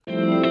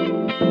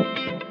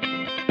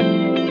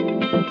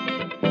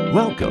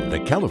Welcome to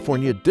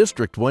California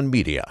District 1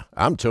 Media.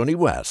 I'm Tony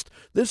West.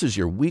 This is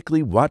your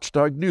weekly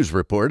Watchdog news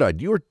report on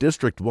your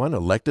District 1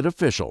 elected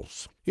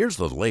officials. Here's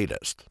the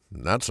latest.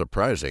 Not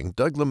surprising,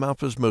 Doug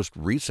LaMalfa's most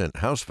recent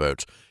House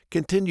votes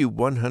continue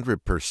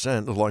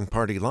 100% along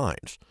party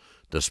lines.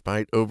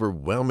 Despite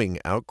overwhelming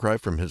outcry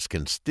from his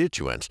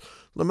constituents,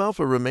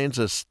 LaMalfa remains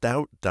a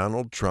stout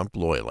Donald Trump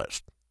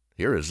loyalist.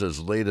 Here is his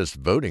latest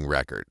voting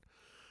record.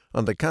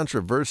 On the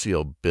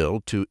controversial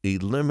bill to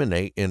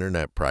eliminate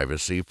internet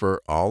privacy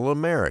for all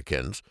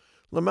Americans,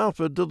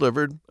 LaMalfa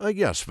delivered a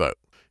yes vote.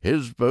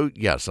 His vote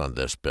yes on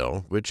this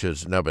bill, which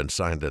has now been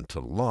signed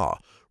into law,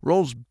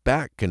 rolls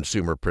back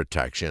consumer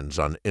protections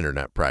on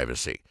internet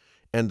privacy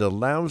and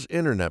allows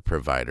internet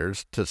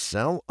providers to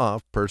sell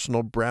off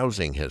personal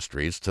browsing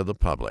histories to the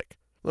public.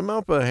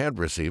 LaMalfa had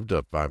received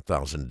a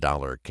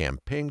 $5,000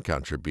 campaign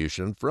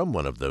contribution from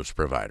one of those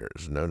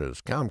providers, known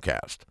as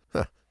Comcast.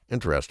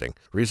 Interesting.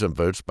 Recent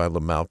votes by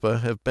LaMalfa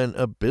have been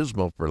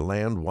abysmal for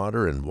land,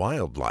 water, and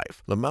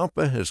wildlife.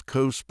 LaMalfa has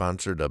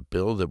co-sponsored a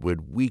bill that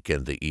would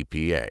weaken the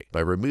EPA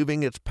by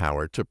removing its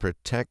power to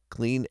protect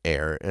clean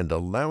air and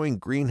allowing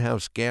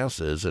greenhouse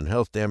gases and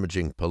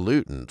health-damaging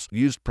pollutants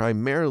used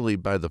primarily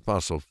by the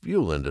fossil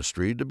fuel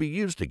industry to be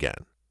used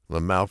again.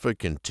 LaMalfa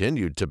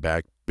continued to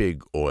back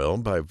Big Oil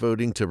by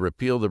voting to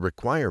repeal the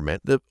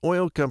requirement that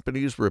oil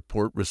companies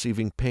report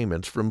receiving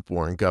payments from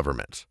foreign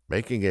governments,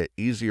 making it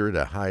easier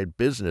to hide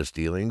business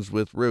dealings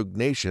with rogue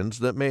nations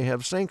that may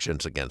have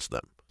sanctions against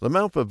them.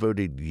 LaMalfa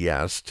voted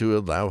yes to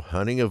allow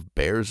hunting of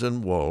bears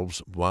and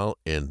wolves while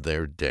in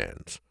their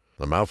dens.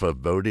 LaMalfa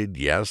voted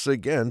yes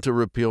again to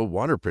repeal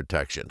water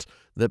protections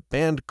that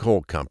banned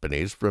coal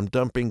companies from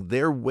dumping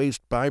their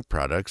waste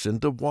byproducts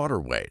into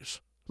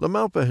waterways.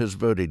 LaMalfa has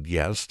voted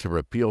yes to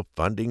repeal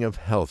funding of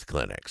health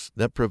clinics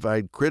that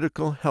provide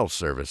critical health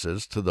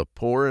services to the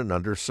poor and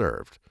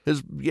underserved.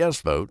 His yes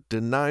vote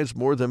denies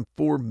more than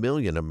 4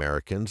 million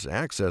Americans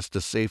access to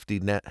safety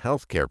net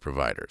health care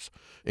providers,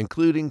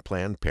 including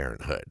Planned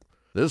Parenthood.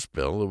 This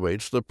bill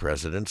awaits the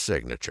president's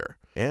signature.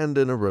 And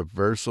in a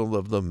reversal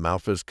of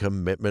LaMalfa's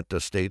commitment to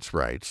states'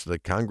 rights, the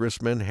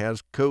congressman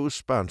has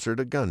co-sponsored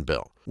a gun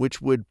bill,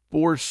 which would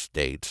force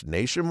states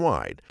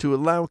nationwide to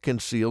allow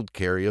concealed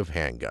carry of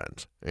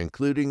handguns,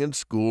 including in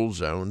school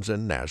zones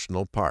and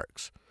national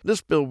parks.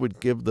 This bill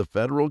would give the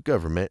federal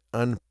government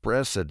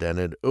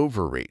unprecedented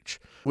overreach,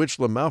 which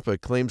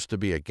LaMalfa claims to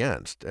be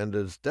against and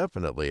is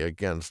definitely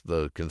against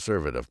the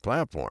conservative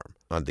platform.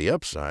 On the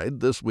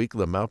upside, this week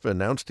LaMalfa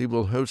announced he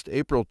will host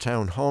April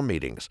town hall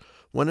meetings,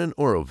 one in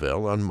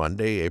Oroville on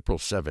Monday, April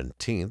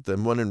 17th,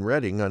 and one in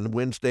Redding on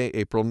Wednesday,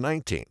 April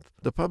 19th.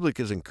 The public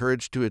is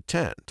encouraged to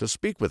attend to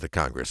speak with the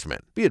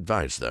congressman. Be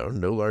advised, though,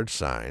 no large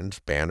signs,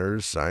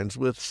 banners, signs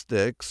with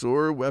sticks,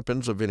 or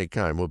weapons of any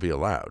kind will be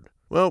allowed.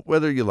 Well,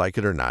 whether you like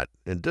it or not,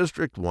 in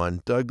District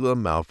 1, Doug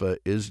LaMalfa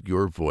is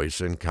your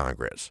voice in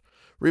Congress.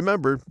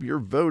 Remember, your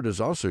vote is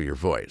also your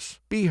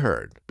voice. Be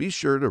heard. Be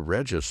sure to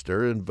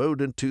register and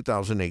vote in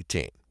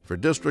 2018. For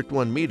District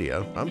 1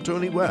 Media, I'm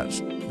Tony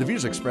West. The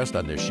views expressed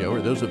on this show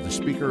are those of the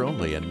speaker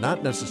only and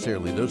not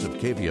necessarily those of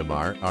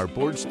KVMR, our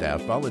board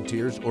staff,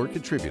 volunteers, or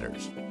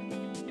contributors.